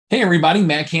Hey everybody,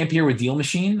 Matt Camp here with Deal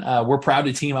Machine. We're proud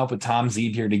to team up with Tom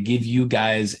Zeeb here to give you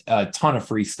guys a ton of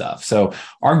free stuff. So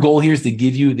our goal here is to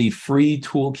give you the free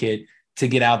toolkit to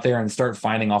get out there and start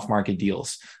finding off-market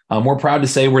deals. We're proud to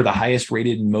say we're the highest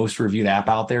rated and most reviewed app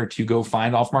out there to go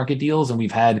find off-market deals, and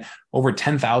we've had over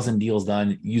 10,000 deals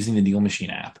done using the Deal Machine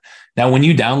app. Now, when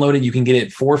you download it, you can get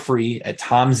it for free at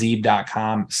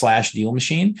tomzeeb.com/deal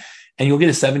machine, and you'll get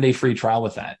a 7-day free trial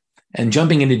with that. And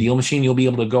jumping into Deal Machine, you'll be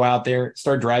able to go out there,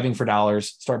 start driving for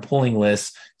dollars, start pulling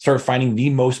lists, start finding the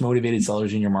most motivated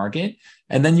sellers in your market.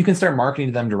 And then you can start marketing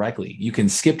to them directly. You can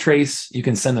skip trace, you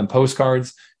can send them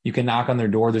postcards, you can knock on their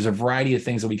door. There's a variety of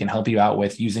things that we can help you out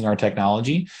with using our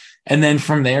technology. And then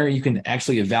from there, you can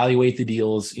actually evaluate the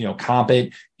deals, comp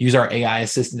it, use our AI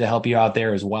assistant to help you out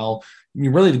there as well. You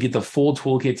really to get the full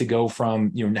toolkit to go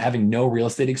from having no real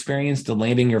estate experience to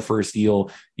landing your first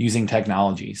deal using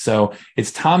technology. So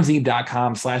it's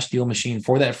tomzeeb.com/deal machine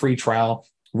for that free trial.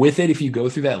 With it, if you go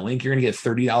through that link, you're going to get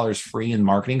 $30 free in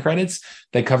marketing credits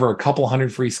that cover a couple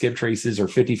hundred free skip traces or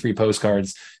 50 free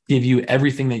postcards, give you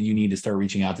everything that you need to start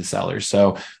reaching out to sellers.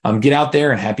 So get out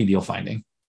there and happy deal finding.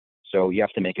 So you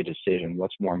have to make a decision.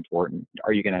 What's more important?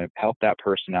 Are you going to help that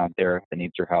person out there that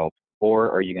needs your help?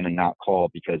 Or are you going to not call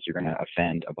because you're going to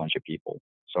offend a bunch of people?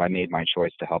 So I made my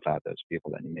choice to help out those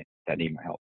people that need my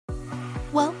help.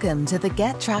 Welcome to the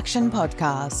Get Traction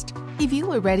podcast. If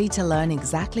you are ready to learn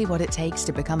exactly what it takes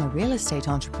to become a real estate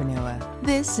entrepreneur,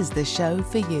 this is the show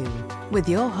for you. With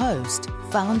your host,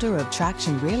 founder of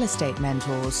Traction Real Estate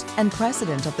Mentors and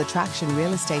president of the Traction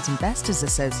Real Estate Investors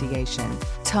Association,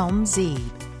 Tom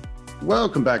Zeeb.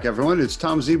 Welcome back, everyone. It's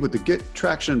Tom Zeeb with the Get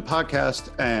Traction podcast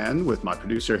and with my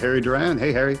producer, Harry Duran.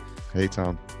 Hey, Harry. Hey,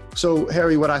 Tom. So,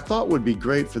 Harry, what I thought would be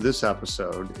great for this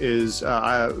episode is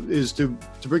to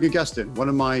bring a guest in, one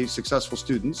of my successful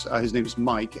students. His name is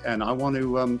Mike, and I want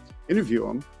to interview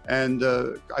him. And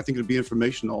I think it'll be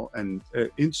inspirational and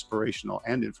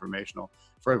informational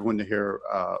for everyone to hear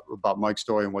about Mike's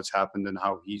story and what's happened and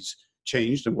how he's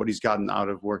changed and what he's gotten out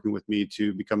of working with me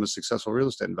to become a successful real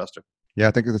estate investor. Yeah,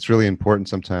 I think that's really important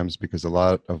sometimes because a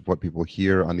lot of what people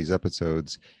hear on these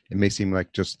episodes, it may seem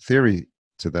like just theory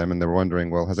to them and they're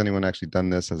wondering, well, has anyone actually done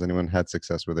this? Has anyone had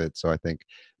success with it? So I think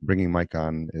bringing Mike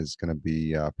on is going to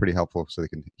be pretty helpful so they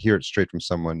can hear it straight from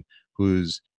someone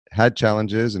who's had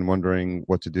challenges and wondering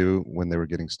what to do when they were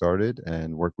getting started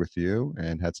and worked with you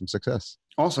and had some success.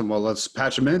 Awesome. Well, let's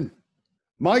patch him in.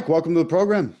 Mike, welcome to the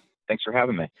program. Thanks for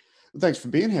having me. Thanks for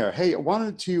being here. Hey, I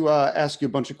wanted to ask you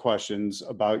a bunch of questions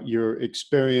about your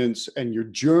experience and your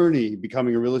journey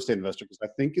becoming a real estate investor, because I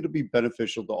think it'll be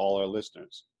beneficial to all our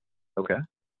listeners. Okay.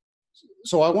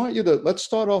 So I want you to, let's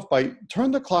start off by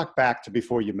turn the clock back to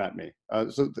before you met me.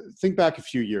 Think back a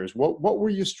few years. What were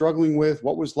you struggling with?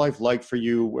 What was life like for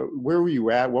you? Where were you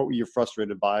at? What were you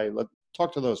frustrated by? Let's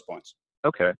talk to those points.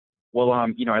 Okay. Well, I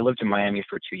lived in Miami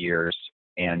for 2 years.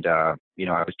 And, I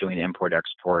was doing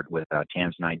import-export with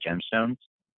Tanzanite gemstones.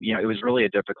 It was really a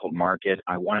difficult market.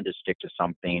 I wanted to stick to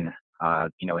something,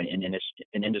 an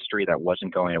industry that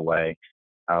wasn't going away,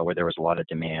 where there was a lot of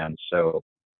demand. So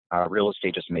real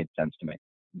estate just made sense to me.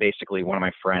 Basically, one of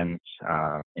my friends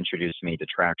introduced me to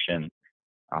Traction.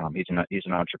 He's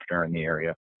an entrepreneur in the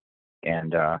area.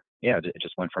 And, it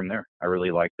just went from there. I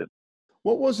really liked it.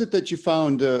 What was it that you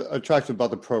found attractive about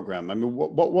the program? I mean,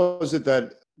 what was it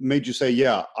that made you say,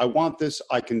 yeah, I want this,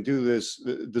 I can do this,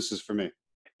 this is for me?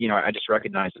 I just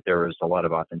recognized that there was a lot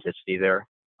of authenticity there.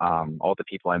 All the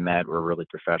people I met were really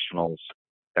professionals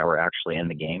that were actually in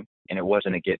the game. And it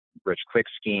wasn't a get-rich-quick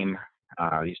scheme.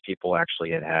 These people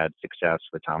actually had success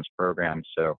with Tom's program.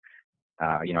 So,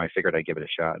 I figured I'd give it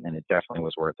a shot, and it definitely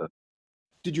was worth it.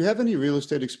 Did you have any real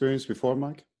estate experience before,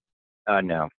 Mike?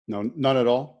 No. No, none at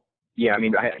all? Yeah, I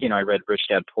mean, I read Rich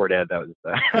Dad Poor Dad. That was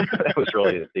that was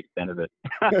really the extent of it.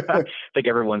 I think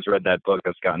everyone's read that book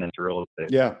that's gotten into real estate.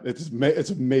 Yeah, it's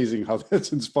amazing how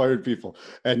that's inspired people,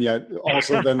 and yet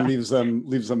also then leaves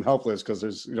them helpless because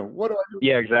there's what do I do?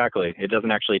 Yeah, exactly. It doesn't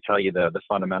actually tell you the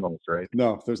fundamentals, right?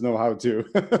 No, there's no how to.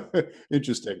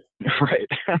 Interesting. Right.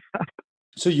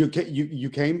 So you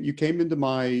came into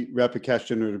my Rapid Cash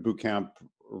Generator Bootcamp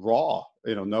raw,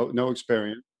 no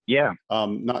experience. Yeah.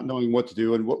 Not knowing what to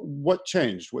do. And what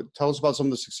changed? Tell us about some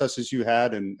of the successes you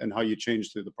had and how you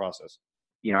changed through the process.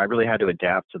 I really had to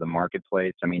adapt to the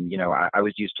marketplace. I mean, I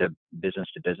was used to business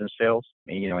sales,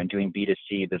 and doing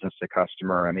B2C, business to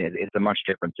customer. I mean, it's a much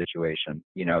different situation.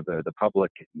 The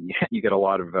public, you get a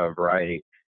lot of variety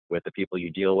with the people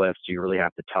you deal with. So you really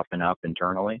have to toughen up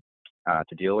internally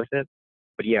to deal with it.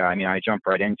 But yeah, I mean, I jumped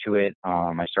right into it.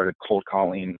 I started cold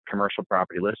calling commercial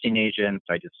property listing agents.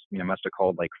 I just, must have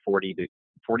called like 40 to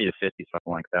 50,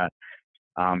 something like that.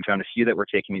 Found a few that were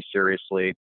taking me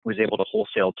seriously. Was able to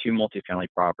wholesale 2 multifamily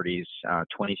properties,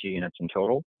 22 units in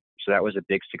total. So that was a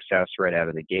big success right out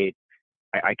of the gate.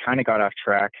 I kind of got off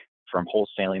track from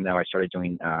wholesaling though. I started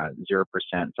doing 0%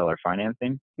 seller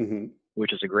financing, Hmm.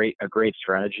 which is a great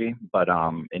strategy. But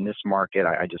in this market,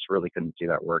 I just really couldn't see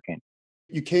that working.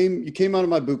 You came out of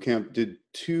my boot camp, did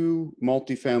 2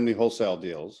 multifamily wholesale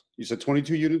deals. You said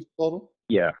 22 units total?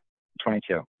 Yeah,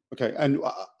 22. Okay. And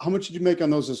how much did you make on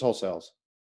those as wholesales?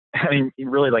 I mean,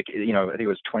 really, like, I think it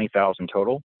was 20,000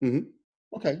 total. Hmm.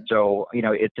 Okay. So,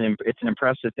 it's an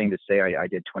impressive thing to say I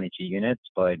did 22 units,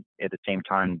 but at the same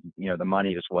time, the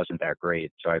money just wasn't that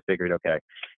great. So I figured, okay,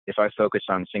 if I focus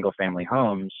on single family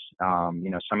homes,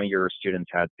 some of your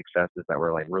students had successes that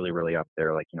were like really, really up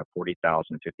there, like,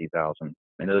 40,000, 50,000.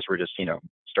 And those were just,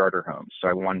 starter homes. So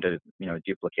I wanted to,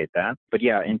 duplicate that. But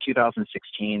yeah, in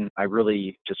 2016, I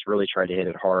really tried to hit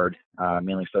it hard,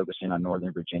 mainly focusing on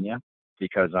Northern Virginia,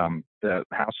 because the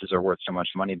houses are worth so much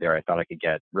money there. I thought I could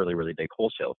get really, really big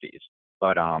wholesale fees.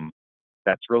 But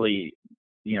that's really,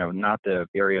 not the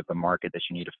area of the market that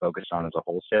you need to focus on as a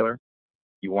wholesaler.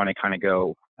 You want to kind of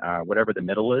go whatever the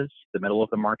middle is, the middle of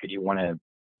the market, you want to,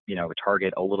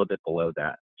 target a little bit below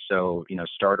that. So,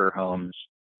 starter homes,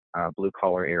 blue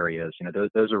collar areas,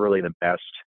 those are really the best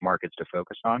markets to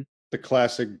focus on. The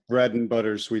classic bread and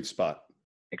butter sweet spot.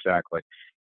 Exactly.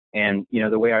 And,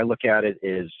 the way I look at it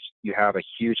is you have a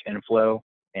huge inflow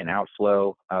and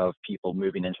outflow of people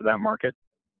moving into that market.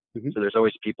 Mm-hmm. So there's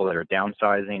always people that are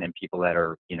downsizing and people that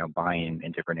are, buying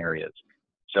in different areas.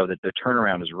 So that the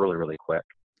turnaround is really, really quick.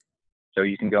 So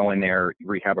you can go in there,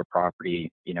 rehab a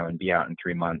property, and be out in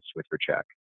 3 months with your check.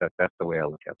 That's the way I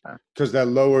look at that. Because that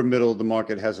lower middle of the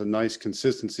market has a nice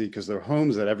consistency because they're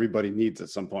homes that everybody needs at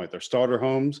some point. They're starter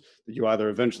homes that you either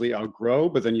eventually outgrow,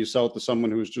 but then you sell it to someone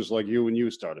who's just like you when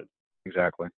you started.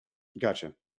 Exactly.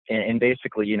 Gotcha. And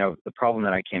basically, the problem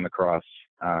that I came across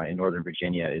in Northern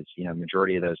Virginia is,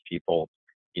 majority of those people,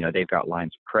 they've got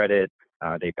lines of credit,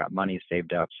 they've got money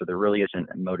saved up. So there really isn't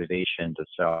a motivation to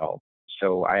sell.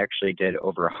 So I actually did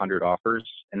over 100 offers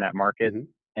in that market. Mm-hmm.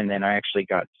 And then I actually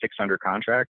got 6 under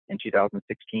contract in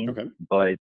 2016. Okay.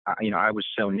 But, I was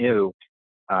so new,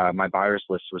 my buyer's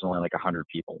list was only like 100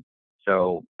 people.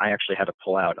 So I actually had to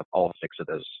pull out of all 6 of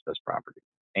those properties.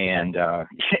 And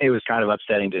it was kind of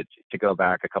upsetting to go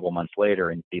back a couple months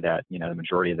later and see that, the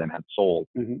majority of them had sold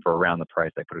Mm-hmm. for around the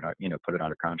price I put it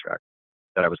under contract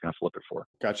that I was going to flip it for.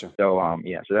 Gotcha. So,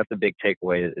 so that's the big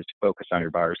takeaway is to focus on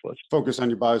your buyer's list. Focus on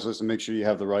your buyers list and make sure you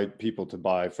have the right people to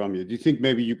buy from you. Do you think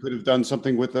maybe you could have done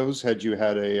something with those had you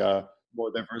had a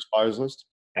more diverse buyers list?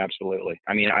 Absolutely.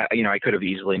 I mean, I could have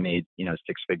easily made, 6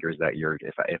 figures that year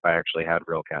if I actually had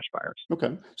real cash buyers.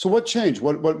 Okay. So what changed?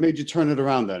 What made you turn it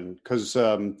around then? Because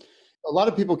a lot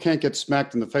of people can't get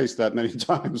smacked in the face that many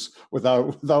times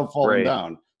without falling Right.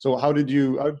 down. So how did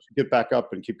you get back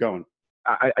up and keep going?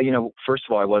 I first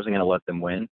of all, I wasn't going to let them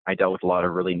win. I dealt with a lot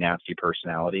of really nasty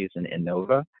personalities in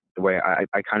Nova. The way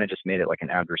I kind of just made it like an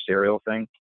adversarial thing.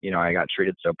 I got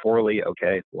treated so poorly.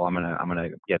 Okay, well, I'm gonna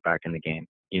get back in the game.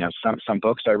 Some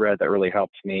books I read that really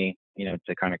helped me,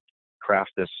 to kind of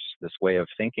craft this way of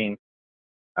thinking.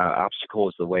 Obstacle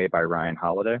is the Way by Ryan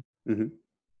Holiday. Mm-hmm.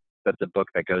 That's a book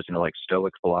that goes into like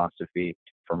Stoic philosophy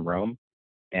from Rome.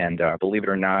 And believe it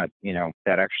or not,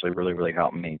 that actually really, really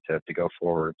helped me to go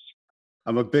forwards.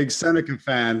 I'm a big Seneca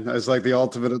fan. It's like the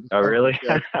ultimate. Oh, really?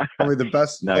 Yeah, probably the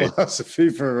best Nice. philosophy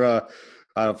for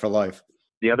life.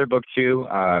 The other book too,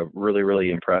 really,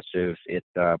 really impressive. It's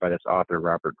by this author,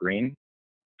 Robert Greene.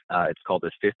 It's called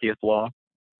The 50th Law,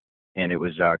 and it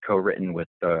was co-written with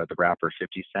the rapper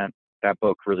 50 Cent. That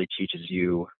book really teaches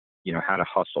you, how to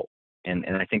hustle. And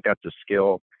I think that's a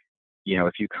skill,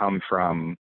 if you come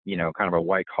from, kind of a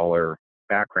white collar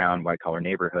background, white collar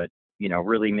neighborhood,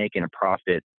 really making a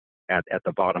profit at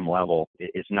the bottom level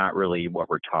is not really what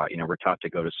we're taught. We're taught to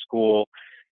go to school,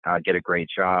 get a great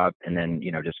job, and then,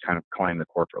 just kind of climb the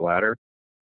corporate ladder.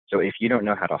 So if you don't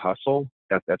know how to hustle,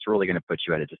 that's really going to put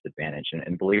you at a disadvantage.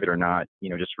 And believe it or not,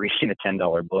 just reading a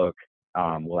 $10 book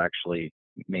will actually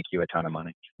make you a ton of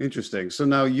money. Interesting. So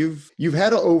now you've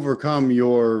had to overcome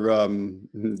your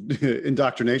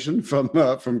indoctrination from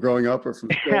growing up or from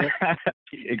school.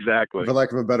 Exactly. For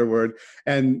lack of a better word.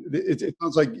 And it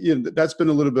sounds like that's been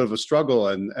a little bit of a struggle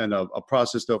and a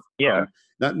process to overcome.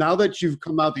 Yeah. Now that you've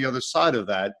come out the other side of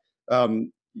that,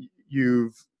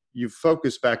 you've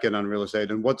focused back in on real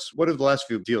estate. And what have the last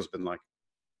few deals been like?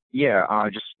 Yeah,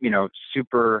 just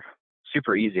super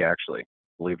easy actually.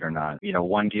 Believe it or not.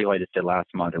 One deal I just did last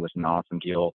month. It was an awesome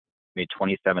deal. Made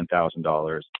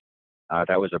 $27,000.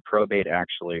 That was a probate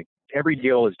actually. every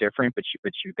deal is different, but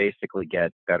you basically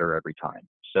get better every time.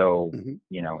 So, Mhm.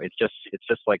 it's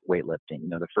just like weightlifting.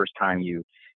 The first time you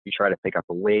try to pick up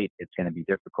a weight, it's going to be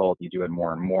difficult. You do it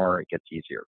more and more, it gets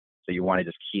easier. So you want to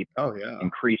just keep Oh yeah.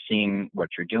 increasing what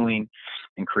you're doing,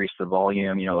 increase the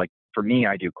volume. Like for me,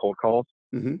 I do cold calls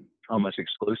Hmm. almost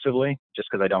exclusively just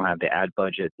because I don't have the ad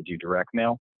budget to do direct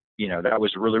mail. That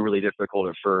was really, really difficult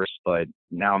at first, but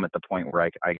now I'm at the point where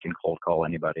I can cold call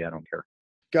anybody. I don't care.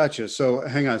 Gotcha. So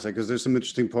hang on a second, because there's some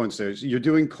interesting points there. So you're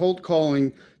doing cold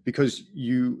calling because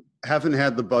you haven't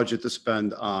had the budget to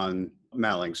spend on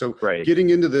mailing. So Right. getting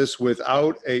into this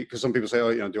without because some people say,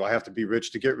 oh, do I have to be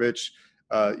rich to get rich?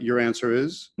 Your answer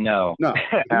is No, no.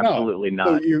 No. absolutely So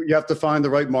not. you have to find the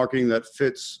right marketing that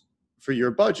fits for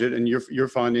your budget, and you're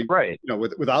finding, Right.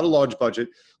 without a large budget,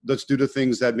 let's do the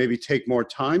things that maybe take more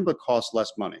time but cost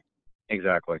less money,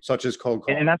 Exactly. such as cold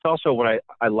calling. And that's also what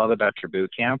I love about your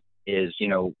boot camp is,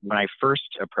 when I first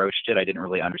approached it, I didn't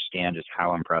really understand just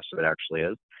how impressive it actually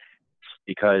is,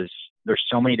 because there's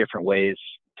so many different ways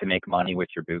to make money with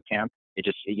your boot camp. It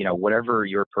just, whatever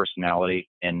your personality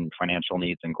and financial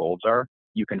needs and goals are,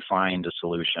 you can find a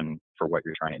solution for what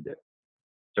you're trying to do.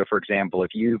 So for example,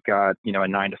 if you've got, a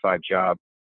 9-to-5 job,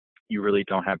 you really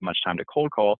don't have much time to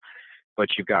cold call, but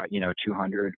you've got,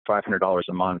 $200, $500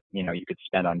 a month, you could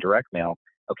spend on direct mail.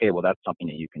 Okay, well, that's something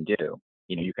that you can do.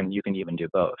 You can even do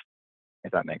both,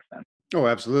 if that makes sense. Oh,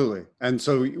 absolutely. And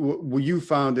so you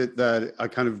found it that I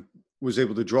kind of was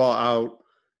able to draw out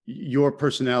your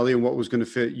personality and what was going to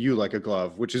fit you like a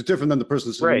glove, which is different than the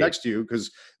person sitting Right. next to you,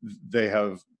 because they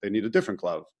need a different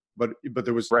glove. But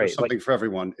there's Right. something for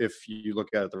everyone if you look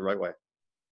at it the right way.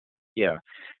 Yeah.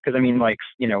 Because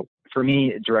for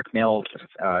me, direct mail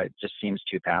just seems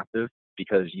too passive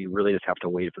because you really just have to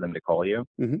wait for them to call you.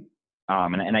 Mhm.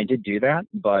 And I did do that,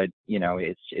 but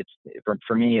it's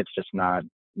for me, it's just not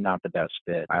the best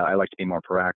fit. I like to be more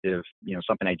proactive.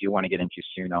 Something I do want to get into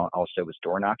soon also is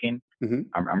door knocking. Mhm.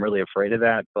 I'm really afraid of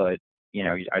that, but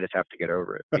I just have to get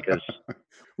over it because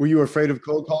Were you afraid of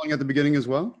cold calling at the beginning as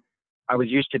well? I was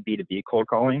used to B2B cold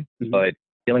calling, Mhm. but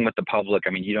dealing with the public,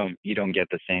 you don't get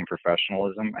the same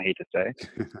professionalism, I hate to say,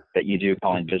 that you do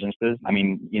calling businesses.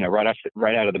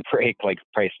 Right out of the break, like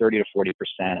probably 30 to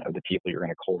 40% of the people you're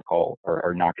going to cold call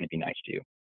are not going to be nice to you.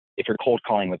 If you're cold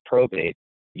calling with probate,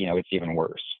 it's even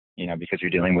worse, because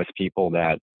you're dealing with people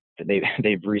that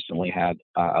they've recently had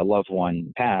a loved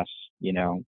one pass,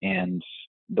 and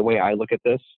the way I look at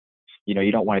this,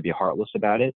 you don't want to be heartless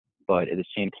about it, but at the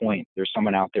same point, there's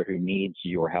someone out there who needs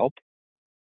your help.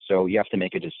 So you have to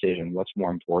make a decision. What's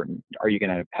more important? Are you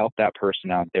going to help that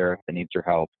person out there that needs your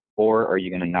help, or are you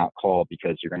going to not call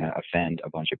because you're going to offend a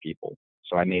bunch of people?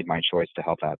 So I made my choice to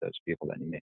help out those people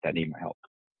that need my help.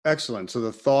 Excellent. So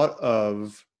the thought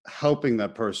of helping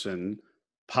that person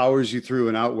powers you through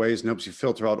and outweighs and helps you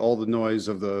filter out all the noise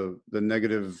of the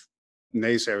negative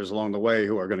naysayers along the way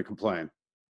who are going to complain.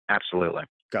 Absolutely.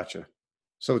 Gotcha.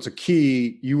 So it's a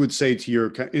key, you would say, to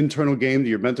your internal game, to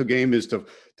your mental game, is to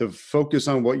focus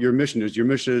on what your mission is. Your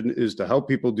mission is to help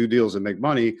people do deals and make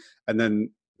money, and then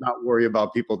not worry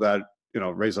about people that,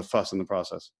 raise a fuss in the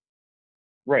process.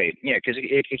 Right. Yeah. Because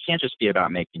it can't just be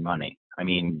about making money.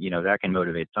 That can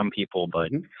motivate some people,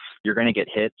 but Mhm. you're going to get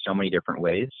hit so many different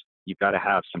ways. You've got to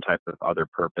have some type of other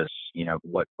purpose. You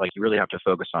really have to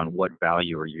focus on what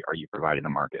value are you providing the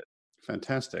market.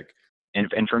 Fantastic.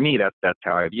 And for me, that's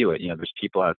how I view it. There's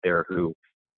people out there who,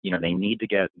 they need to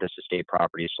get this estate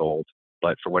property sold,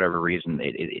 but for whatever reason,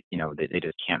 they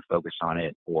just can't focus on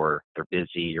it, or they're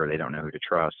busy, or they don't know who to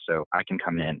trust. So I can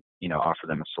come in, offer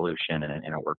them a solution, and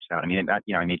it works out.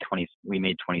 We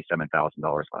made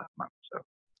 $27,000 last month. So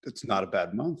It's not a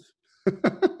bad month.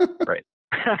 right.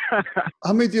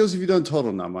 How many deals have you done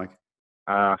total now, Mike?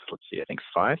 Let's see. I think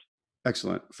 5.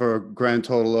 Excellent. For a grand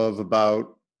total of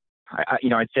about?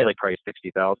 I'd say like probably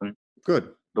 60,000. Good.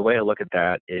 The way I look at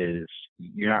that is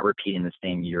you're not repeating the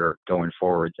same year going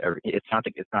forwards. It's not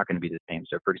going to be the same.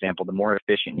 So for example, the more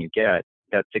efficient you get,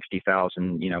 that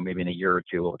 60,000, maybe in a year or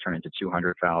two will turn into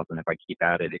 200,000. If I keep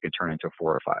at it, it could turn into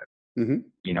 4 or 5.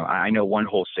 Mm-hmm. I know one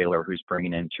wholesaler who's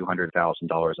bringing in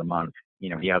 $200,000 a month.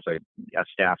 He has a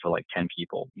staff of like 10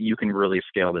 people. You can really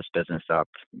scale this business up,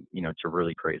 to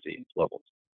really crazy levels.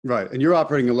 Right. And you're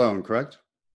operating alone, correct?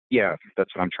 Yeah,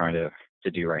 that's what I'm trying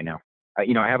to do right now. I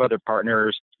have other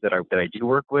partners that I do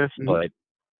work with, Mhm. but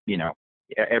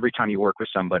every time you work with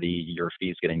somebody, your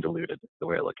fee's getting diluted. The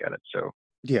way I look at it. So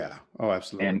Yeah. Oh,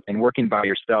 absolutely. and working by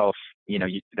yourself,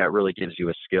 that really gives you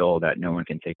a skill that no one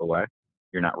can take away.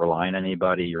 You're not relying on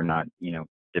anybody. You're not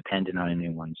dependent on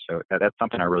anyone. So that's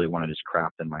something I really want to just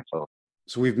craft in myself.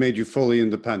 So we've made you fully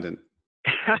independent.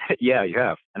 Yeah, you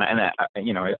have, and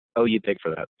I owe you big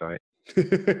for that. So I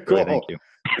really thank Cool. you.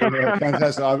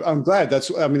 Fantastic. I'm glad.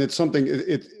 I mean, it's something.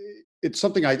 It's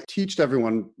something I teach to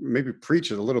everyone. Maybe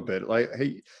preach it a little bit. Like,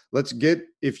 hey,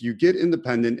 if you get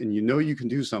independent and you know you can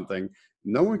do something,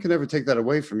 no one can ever take that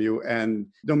away from you. And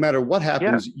no matter what Yeah,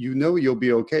 happens, you know you'll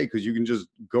be okay because you can just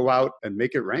go out and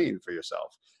make it rain for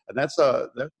yourself. And there's a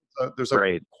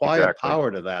right, quiet exactly. power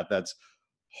to that. That's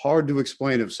hard to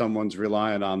explain if someone's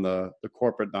relying on the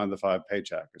corporate 9 to 5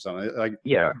 paycheck or something like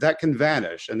Yeah, that can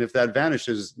vanish. And if that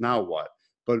vanishes, now what?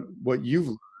 But what you've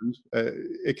learned,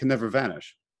 it can never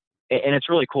vanish. and it's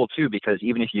really cool too because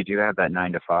even if you do have that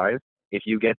 9 to 5, if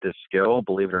you get this skill,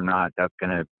 believe it or not, that's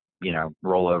gonna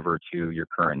roll over to your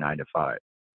current 9 to 5.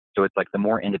 So it's like the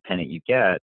more independent you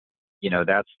get,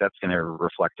 that's going to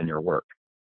reflect in your work.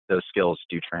 Those skills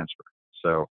do transfer.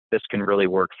 So this can really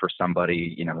work for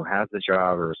somebody, who has the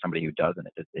job or somebody who doesn't.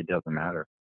 It doesn't matter.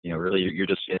 Really,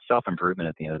 it's self-improvement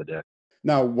at the end of the day.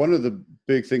 Now, one of the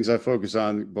big things I focus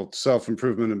on, both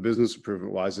self-improvement and business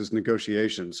improvement wise, is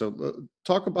negotiation. So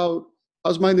talk about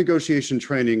how's my negotiation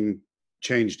training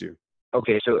changed you?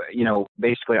 Okay, so,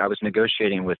 basically I was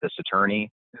negotiating with this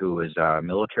attorney who was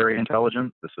military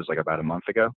intelligence. This was like about a month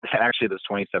ago. Actually, this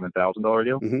 $27,000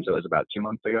 deal. Hmm. So it was about 2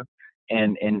 months ago.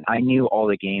 And I knew all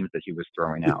the games that he was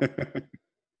throwing out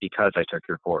because I took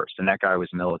your course. And that guy was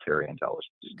military intelligence.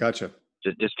 Gotcha.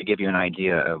 Just to give you an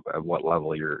idea of what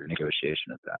level your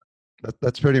negotiation is at.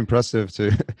 That's pretty impressive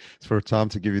for Tom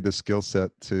to give you the skill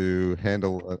set to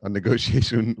handle a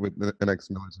negotiation with an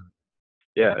ex-military.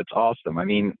 Yeah, it's awesome. I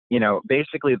mean,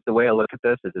 basically the way I look at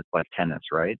this is it's like tennis,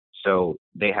 right? So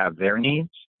they have their needs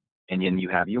and then you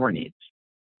have your needs.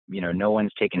 No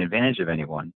one's taking advantage of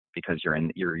anyone because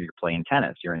you're playing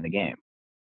tennis, you're in the game.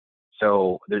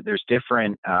 So there's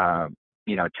different,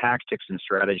 tactics and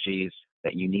strategies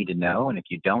that you need to know. And if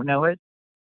you don't know it,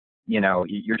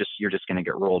 you're just going to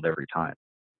get rolled every time.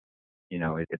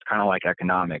 It's kind of like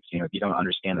economics. If you don't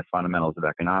understand the fundamentals of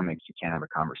economics, you can't have a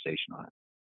conversation on it.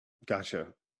 Gotcha.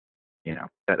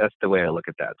 That's the way I look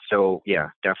at that. So yeah,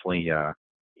 definitely,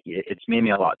 it's made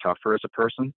me a lot tougher as a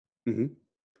person. Hmm.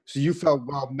 So you felt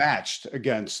well matched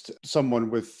against someone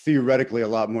with theoretically a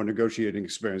lot more negotiating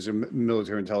experience in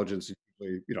military intelligence,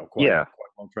 usually, quite Yeah,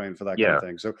 well trained for that kind yeah, of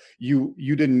thing. So you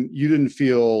didn't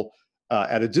feel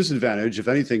at a disadvantage. If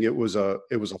anything, it was a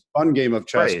fun game of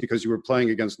chess right, because you were playing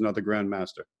against another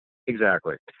grandmaster.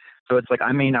 exactly. So it's like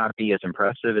I may not be as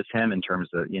impressive as him in terms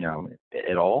of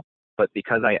at all, but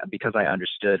because I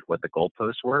understood what the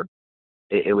goalposts were,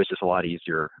 it was just a lot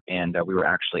easier, and we were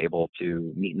actually able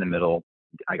to meet in the middle.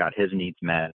 I got his needs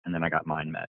met, and then I got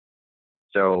mine met.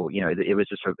 So it was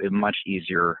just a much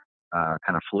easier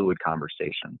kind of fluid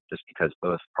conversation, just because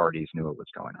both parties knew what was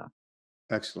going on.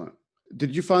 Excellent.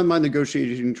 Did you find my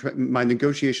negotiation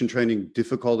training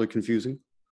difficult or confusing?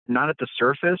 Not at the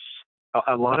surface.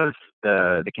 A lot of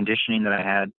the conditioning that I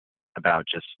had about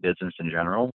just business in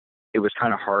general, it was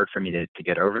kind of hard for me to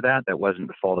get over that. That wasn't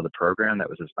the fault of the program. That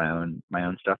was just my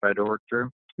own stuff I had to work through.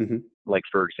 Hmm. Like,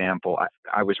 for example,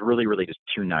 I was really, really just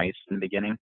too nice in the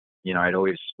beginning. I'd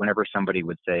always, whenever somebody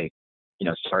would say,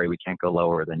 sorry, we can't go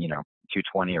lower than,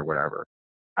 220 or whatever,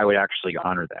 I would actually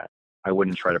honor that. I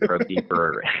wouldn't try to probe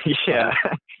deeper. Yeah.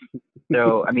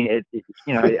 So, I mean,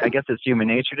 I guess it's human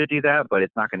nature to do that, but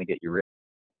it's not going to get you rich.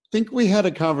 I think we had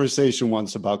a conversation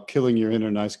once about killing your inner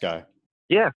nice guy.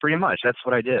 Yeah, pretty much. That's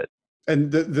what I did.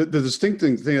 And the distinct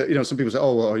thing, some people say,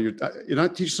 oh, well, you're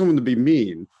not teaching someone to be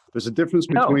mean. There's a difference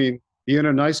No. between being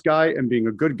a nice guy and being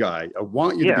a good guy. I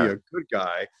want you to be Yeah. a good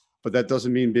guy, but that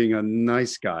doesn't mean being a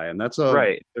nice guy. And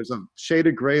Right. there's a shade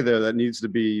of gray there that needs to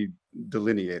be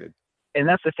delineated. And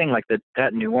that's the thing, like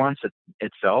that nuance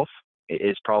itself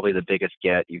is probably the biggest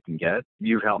get you can get.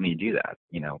 You've helped me do that,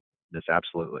 this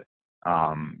absolutely.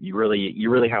 You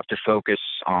really have to focus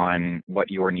on what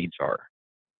your needs are.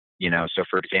 So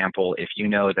for example, if you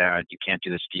know that you can't do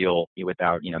this deal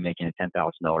without, making a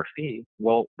 $10,000 fee,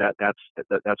 well, that's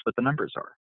what the numbers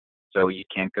are. So you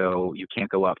can't go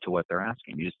up to what they're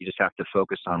asking. You just have to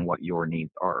focus on what your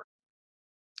needs are.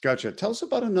 Gotcha. Tell us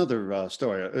about another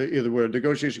story, either where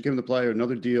negotiation came into play or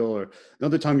another deal or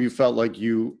another time you felt like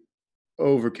you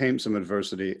overcame some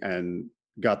adversity and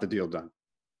got the deal done.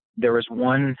 There was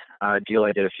one deal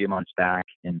I did a few months back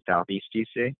in Southeast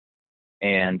DC.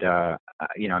 And,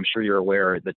 I'm sure you're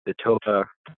aware that the TOPA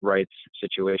rights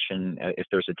situation, if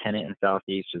there's a tenant in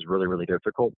Southeast, is really, really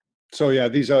difficult. So yeah,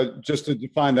 these are, just to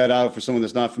define that out for someone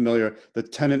that's not familiar, the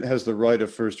tenant has the right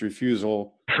of first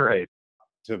refusal Right.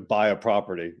 to buy a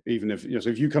property, even if, so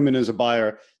if you come in as a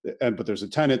buyer, but there's a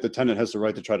tenant, the tenant has the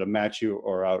right to try to match you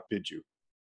or outbid you.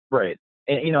 Right.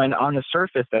 And on the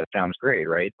surface, that sounds great,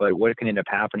 right? But what can end up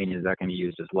happening is that can be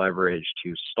used as leverage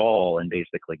to stall and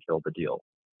basically kill the deal.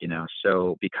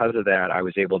 So because of that, I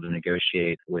was able to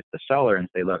negotiate with the seller and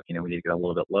say, look, we need to go a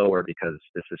little bit lower because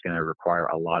this is going to require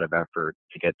a lot of effort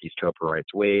to get these TOPA rights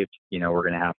waived. We're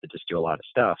going to have to just do a lot of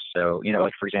stuff. So,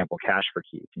 like, for example, cash for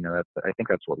keep, I think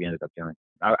that's what we ended up doing.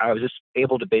 I was just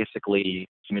able to basically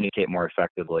communicate more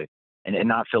effectively and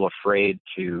not feel afraid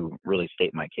to really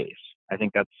state my case. I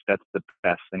think that's the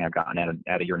best thing I've gotten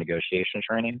out of your negotiation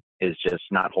training, is just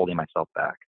not holding myself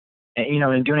back.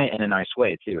 And doing it in a nice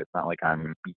way too. It's not like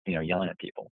I'm, yelling at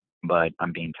people, but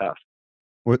I'm being tough.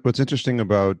 What's interesting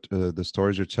about the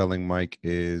stories you're telling, Mike,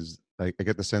 is I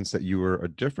get the sense that you were a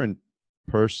different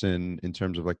person in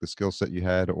terms of like the skill set you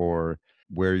had or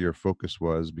where your focus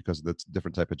was, because that's a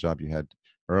different type of job you had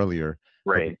earlier.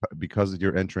 Right. But because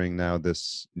you're entering now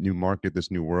this new market,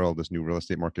 this new world, this new real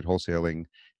estate market, wholesaling,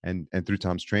 and through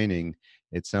Tom's training,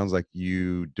 it sounds like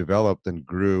you developed and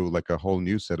grew like a whole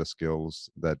new set of skills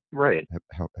that Right.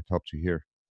 have helped you here.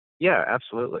 Yeah,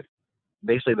 absolutely.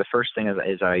 Basically, the first thing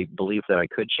is I believe that I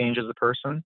could change as a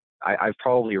person. I've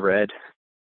probably read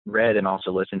and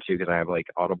also listened to, because I have like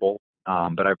Audible,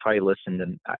 but I've probably listened,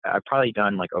 and I've probably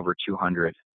done like over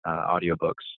 200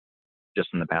 audiobooks just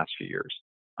in the past few years.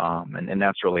 And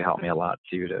that's really helped me a lot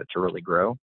too, to really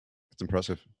grow. It's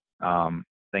impressive.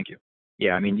 Thank you.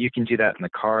 Yeah, I mean, you can do that in the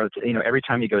car. Every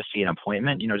time you go see an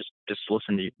appointment, just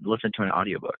listen to an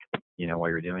audiobook, while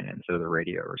you're doing it, instead of the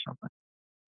radio or something.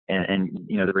 And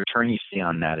the return you see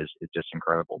on that is just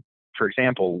incredible. For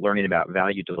example, learning about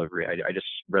value delivery. I just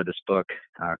read this book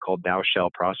called Thou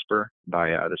Shalt Prosper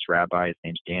by this rabbi. His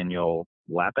name's Daniel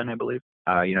Lapin, I believe.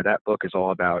 That book is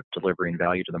all about delivering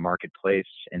value to the marketplace,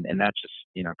 and that just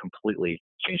completely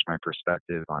changed my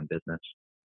perspective on business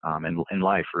and in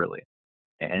life, really.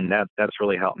 And that's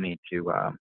really helped me to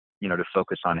to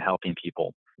focus on helping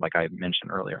people, like I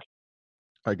mentioned earlier.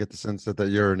 I get the sense that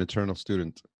you're an eternal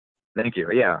student. Thank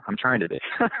you. Yeah, I'm trying to be.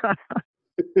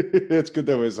 It's good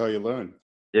that was how you learn.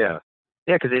 Yeah,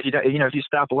 because if you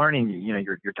stop learning,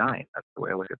 you're dying. That's the way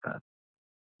I look at that.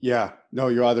 Yeah, no,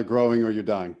 you're either growing or you're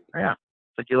dying. Yeah,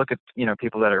 it's like you look at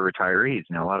people that are retirees.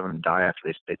 A lot of them die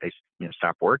after they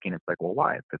stop working. It's like, well,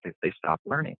 why? Because they stop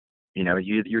learning.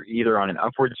 You're either on an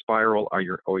upward spiral or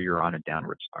you're on a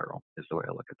downward spiral. Is the way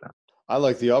I look at that. I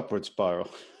like the upward spiral.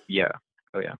 Yeah.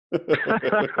 Oh yeah.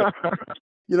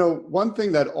 One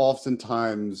thing that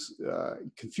oftentimes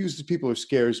confuses people or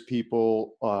scares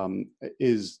people are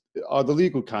the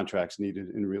legal contracts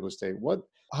needed in real estate.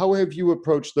 How have you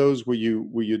approached those? Were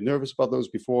you nervous about those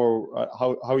before?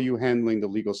 How are you handling the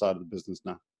legal side of the business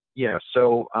now? Yeah.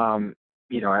 So,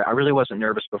 I really wasn't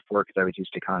nervous before, because I was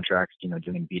used to contracts,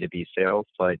 doing B2B sales,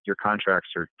 but your contracts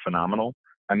are phenomenal.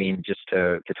 I mean, just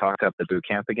to talk up the boot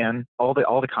camp again, all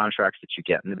the contracts that you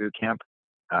get in the boot camp,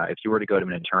 if you were to go to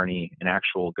an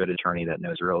actual good attorney that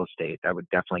knows real estate, that would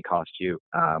definitely cost you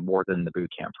more than the boot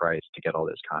camp price to get all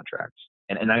those contracts.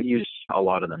 And I've used a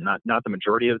lot of them, not the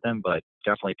majority of them, but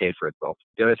definitely paid for itself.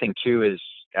 The other thing too is,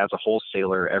 as a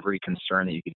wholesaler, every concern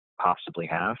that you could possibly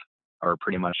have are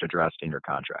pretty much addressed in your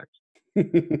contracts.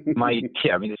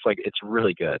 It's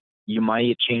really good. You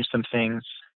might change some things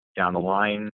down the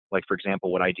line. Like, for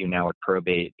example, what I do now with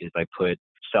probate is I put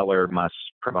seller must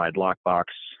provide lockbox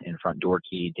and front door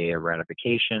key, day of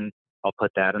ratification. I'll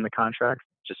put that in the contract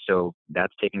just so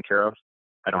that's taken care of.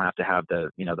 I don't have to have the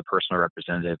personal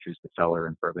representative who's the seller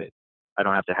in probate. I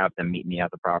don't have to have them meet me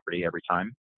at the property every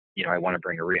time. I want to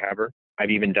bring a rehabber.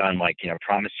 I've even done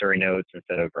promissory notes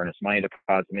instead of earnest money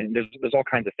deposit. I mean, there's all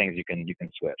kinds of things you can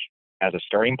switch. As a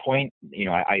starting point,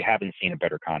 I haven't seen a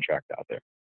better contract out there.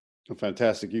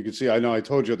 Fantastic. You can see, I know I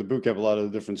told you at the boot camp a lot of the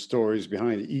different stories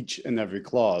behind each and every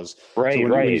clause. Right, so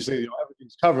when you say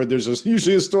everything's covered, there's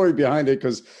usually a story behind it,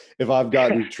 because if I've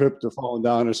gotten tripped or fallen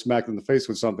down or smacked in the face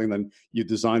with something, then you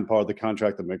design part of the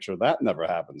contract to make sure that never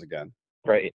happens again.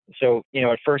 Right. So,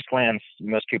 at first glance,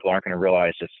 most people aren't going to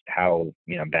realize just how,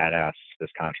 badass this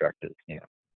contract is.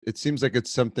 It seems like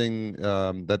it's something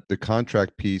that the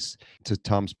contract piece, to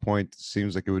Tom's point,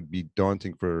 seems like it would be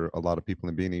daunting for a lot of people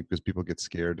in the beginning, because people get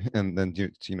scared. And then,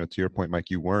 to your point, Mike,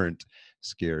 you weren't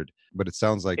scared, but it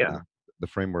sounds like the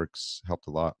frameworks helped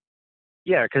a lot.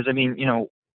 Yeah, because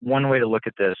one way to look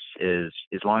at this is,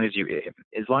 as long as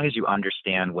you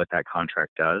understand what that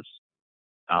contract does,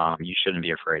 you shouldn't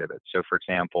be afraid of it. So, for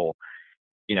example,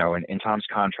 in Tom's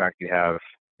contract, you have,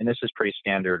 and this is pretty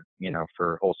standard,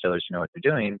 for wholesalers who know what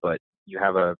they're doing, but you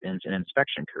have an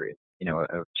inspection period,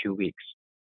 of 2 weeks.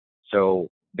 So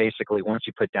basically, once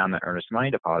you put down the earnest money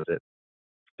deposit,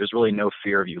 there's really no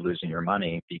fear of you losing your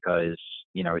money because,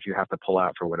 you know, if you have to pull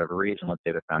out for whatever reason, let's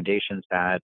say the foundation's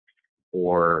bad,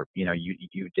 or, you know,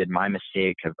 you did my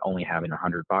mistake of only having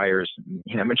 100 buyers,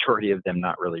 you know, majority of them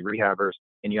not really rehabbers,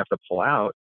 and you have to pull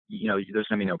out, you know, there's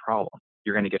going to be no problem.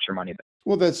 You're going to get your money back.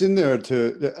 Well, that's in there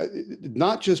to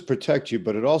not just protect you,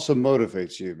 but it also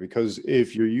motivates you, because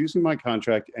if you're using my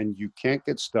contract and you can't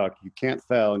get stuck, you can't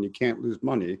fail, and you can't lose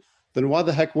money, then why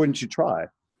the heck wouldn't you try?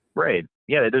 Right.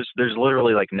 Yeah. There's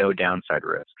literally like no downside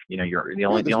risk. You know, you're the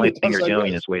only There's the only no thing you're downside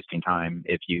doing risk. is wasting time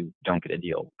if you don't get a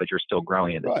deal, but you're still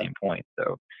growing at the Right. same point.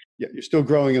 So Yeah, you're still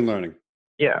growing and learning.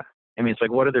 yeah, I mean, it's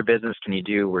like, what other business can you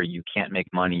do where you can't make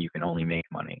money? You can only make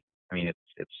money. I mean,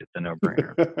 it's just a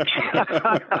no-brainer.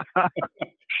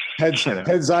 Heads, You know?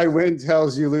 heads I win,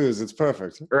 tails you lose. It's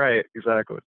perfect. Right.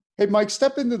 Exactly. Hey, Mike,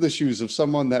 step into the shoes of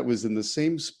someone that was in the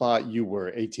same spot you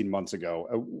were 18 months ago.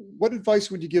 What advice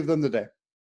would you give them today?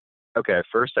 Okay.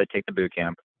 First, I'd take the boot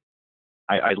camp.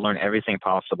 I'd learn everything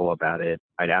possible about it.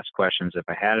 I'd ask questions if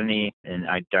I had any, and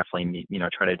I'd definitely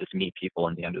try to just meet people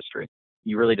in the industry.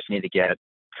 You really just need to get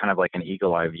kind of like an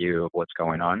eagle eye view of what's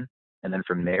going on. And then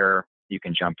from there, you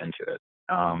can jump into it.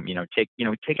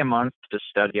 Take a month to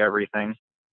study everything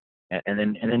and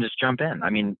then just jump in. I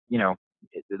mean,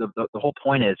 the whole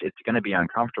point is it's going to be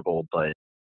uncomfortable, but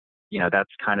that's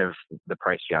kind of the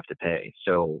price you have to pay.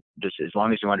 So just as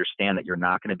long as you understand that you're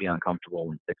not going to be uncomfortable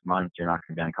in 6 months, you're not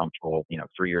going to be uncomfortable,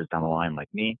 3 years down the line like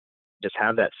me, just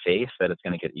have that faith that it's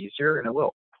going to get easier, and it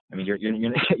will. I mean,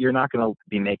 you're not going to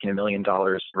be making $1 million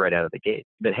right out of the gate.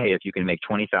 But hey, if you can make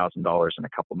 $20,000 in a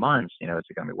couple months, is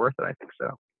it going to be worth it? I think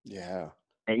so. Yeah.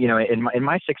 And, in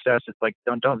my success, it's like,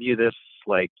 don't view this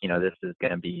like, this is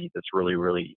going to be this really,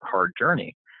 really hard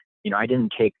journey. I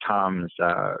didn't take Tom's,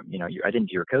 I didn't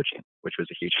do your coaching, which was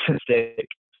a huge mistake.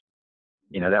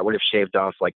 That would have shaved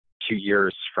off like 2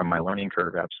 years from my learning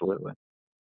curve. Absolutely.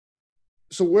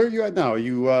 So where are you at now?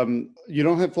 You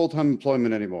don't have full-time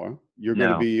employment anymore. You're going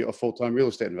to No. be a full-time real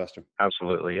estate investor.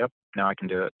 Absolutely. Yep. Now I can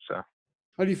do it. So,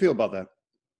 How do you feel about that?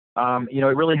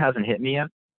 it really hasn't hit me yet.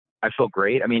 I feel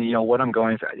great. I mean, what I'm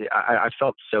going through, I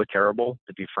felt so terrible,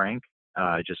 to be frank,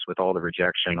 just with all the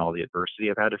rejection, all the adversity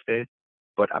I've had to face.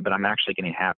 But I'm actually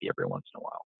getting happy every once in a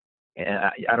while.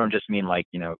 And I don't just mean like,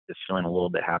 just feeling a little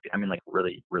bit happy. I mean, like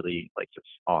really, really like just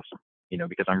awesome,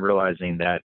 because I'm realizing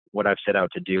that what I've set out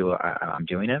to do, I'm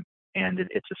doing it. And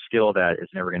it's a skill that is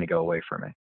never going to go away from me.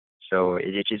 So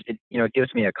it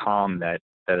gives me a calm that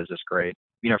is just great.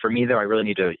 For me though, I really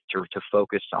need to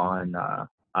focus on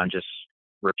just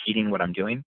repeating what I'm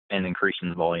doing and increasing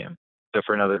the volume. So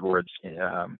for in other words,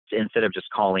 instead of just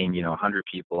calling, 100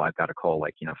 people, I've got to call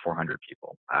like, 400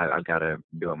 people. I've got to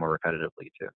do it more repetitively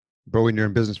too. But when you're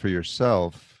in business for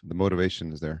yourself, the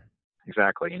motivation is there.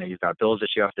 Exactly. You've got bills that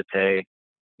you have to pay.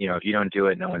 If you don't do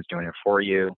it, no one's doing it for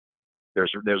you.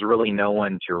 There's really no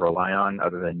one to rely on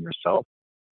other than yourself.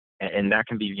 And that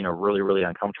can be, really, really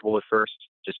uncomfortable at first,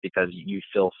 just because you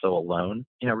feel so alone.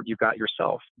 You've got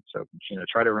yourself. So,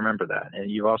 try to remember that.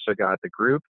 And you've also got the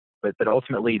group, but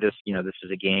ultimately this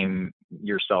is a game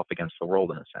yourself against the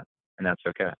world in a sense, and that's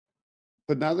okay.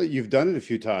 But now that you've done it a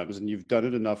few times and you've done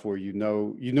it enough where you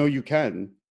know you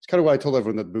can, it's kind of what I told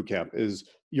everyone at the boot camp is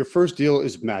your first deal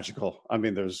is magical. I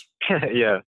mean, there's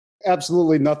Yeah.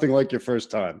 absolutely nothing like your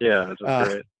first time. Yeah, that's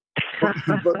great.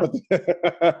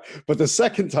 but the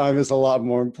second time is a lot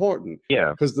more important.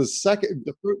 Yeah. Because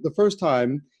the first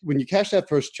time when you cash that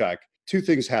first check, two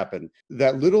things happen.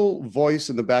 That little voice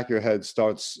in the back of your head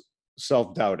starts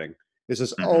self-doubting. It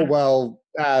says, "Oh well,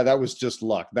 that was just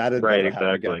luck. That had right, never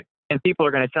happened exactly." again." And people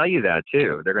are going to tell you that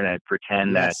too. They're going to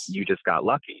pretend Yes. that you just got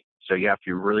lucky. So you have to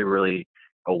be really, really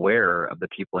aware of the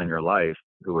people in your life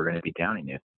who are going to be downing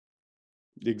you.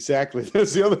 Exactly.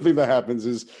 That's the other thing that happens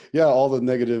is, all the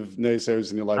negative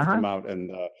naysayers in your life come out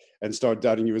and start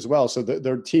doubting you as well. So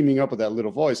they're teaming up with that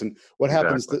little voice. And what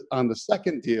happens on the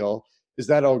second deal is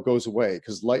that all goes away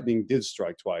because lightning did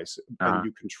strike twice, and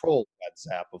you control that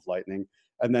zap of lightning.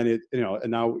 And then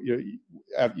and now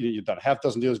you've done a half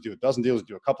dozen deals, do a dozen deals,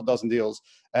 do a couple dozen deals,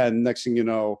 and next thing you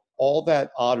know, all that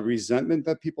odd resentment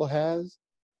that people has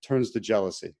turns to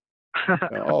jealousy.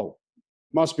 Oh.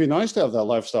 Must be nice to have that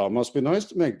lifestyle. Must be nice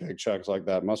to make big checks like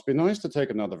that. Must be nice to take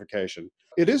another vacation.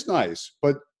 It is nice,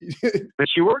 but but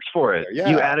she works for it. Yeah.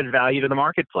 You added value to the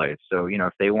marketplace. So,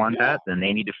 if they want that, then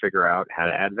they need to figure out how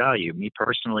to add value. Me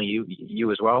personally,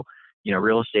 you as well.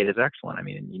 Real estate is excellent. I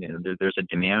mean, there's a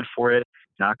demand for it.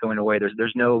 It's not going away.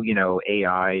 There's no,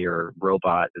 AI or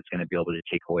robot that's going to be able to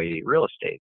take away real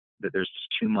estate. There's just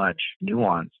too much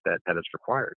nuance that is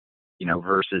required,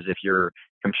 versus if you're a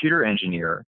computer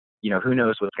engineer, who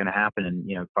knows what's going to happen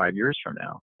in, 5 years from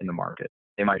now in the market.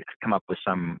 they might come up with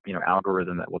some,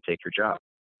 algorithm that will take your job.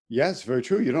 Yes, very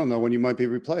true. You don't know when you might be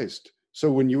replaced.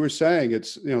 So when you were saying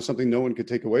it's, something no one could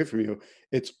take away from you,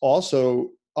 it's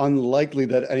also unlikely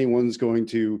that anyone's going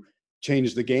to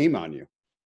change the game on you.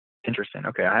 Interesting.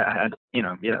 Okay.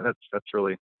 That's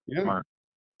really smart.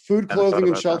 Food, clothing,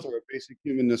 and shelter are basic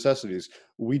human necessities.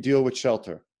 We deal with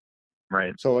shelter.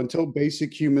 Right. So until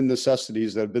basic human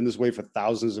necessities that have been this way for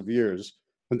thousands of years,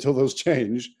 until those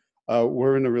change,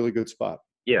 we're in a really good spot.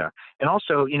 Yeah. And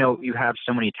also, you have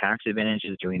so many tax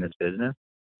advantages doing this business.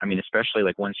 I mean, especially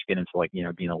like once you get into like,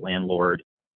 being a landlord,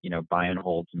 buy and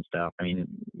holds and stuff. I mean,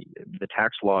 the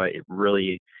tax law, it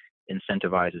really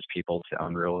incentivizes people to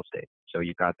own real estate. So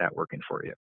you've got that working for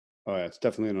you. Oh, yeah, it's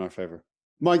definitely in our favor.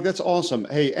 Mike, that's awesome.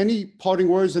 Hey, any parting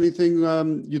words, anything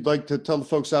you'd like to tell the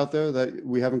folks out there that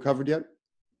we haven't covered yet?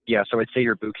 Yeah, so I'd say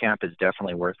your boot camp is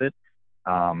definitely worth it.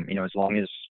 As long as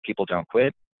people don't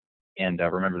quit and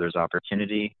remember there's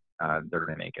opportunity, they're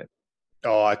going to make it.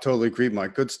 Oh, I totally agree,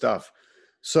 Mike. Good stuff.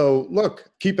 So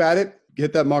look, keep at it.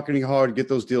 Get that marketing hard. Get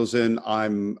those deals in. How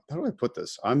do I put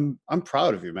this? I'm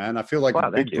proud of you, man. I feel like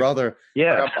a big brother.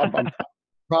 Yeah. I'm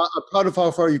proud of how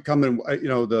far you've come and,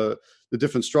 the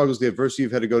different struggles, the adversity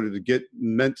you've had to go to get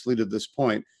mentally to this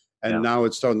point. And now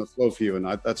it's starting to flow for you. And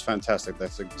that's fantastic.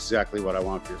 That's exactly what I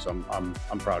want for you. So I'm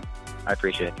proud. I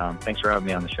appreciate it, Tom. Thanks for having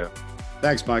me on the show.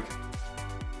 Thanks, Mike.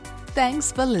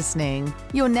 Thanks for listening.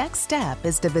 Your next step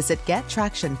is to visit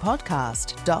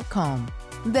GetTractionPodcast.com.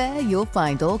 There you'll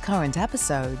find all current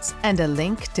episodes and a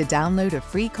link to download a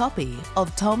free copy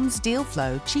of Tom's Deal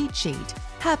Flow cheat sheet.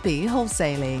 Happy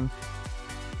wholesaling.